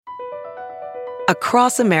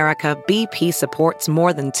Across America, BP supports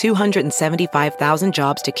more than 275,000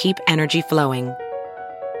 jobs to keep energy flowing.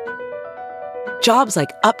 Jobs like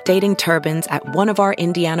updating turbines at one of our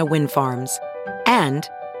Indiana wind farms and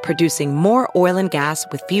producing more oil and gas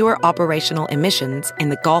with fewer operational emissions in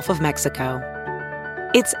the Gulf of Mexico.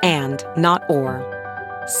 It's and, not or.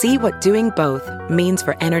 See what doing both means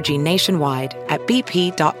for energy nationwide at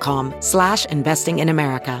bp.com/investing in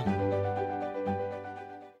America.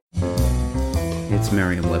 It's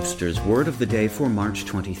Merriam-Webster's Word of the Day for March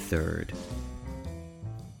 23rd.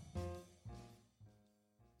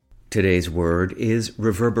 Today's word is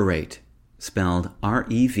reverberate, spelled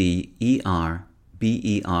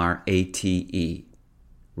reh-VER-buh-rayt.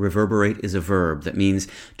 Reverberate is a verb that means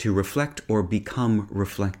to reflect or become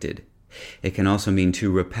reflected. It can also mean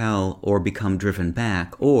to repel or become driven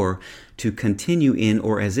back, or to continue in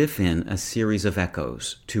or as if in a series of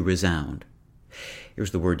echoes, to resound.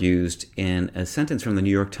 Here's the word used in a sentence from the New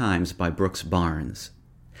York Times by Brooks Barnes.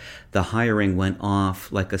 The hiring went off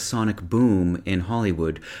like a sonic boom in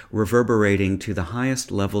Hollywood, reverberating to the highest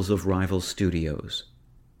levels of rival studios.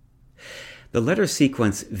 The letter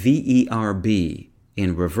sequence VERB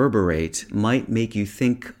in reverberate might make you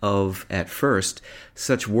think of, at first,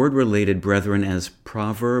 such word-related brethren as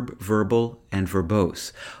proverb, verbal, and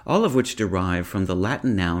verbose, all of which derive from the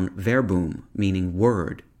Latin noun verbum, meaning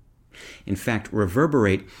word. In fact,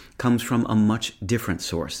 reverberate comes from a much different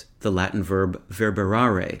source, the Latin verb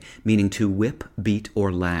verberare, meaning to whip, beat,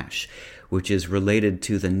 or lash, which is related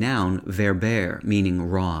to the noun verber, meaning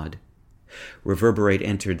rod. Reverberate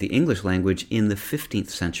entered the English language in the 15th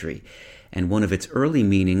century, and one of its early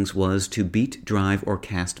meanings was to beat, drive, or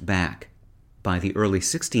cast back. By the early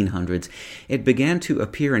 1600s, it began to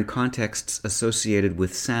appear in contexts associated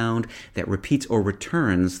with sound that repeats or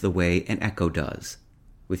returns the way an echo does.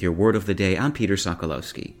 With your Word of the Day, I'm Peter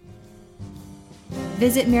Sokolowski.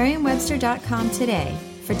 Visit Merriam-Webster.com today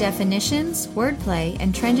for definitions, wordplay,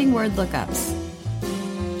 and trending word lookups.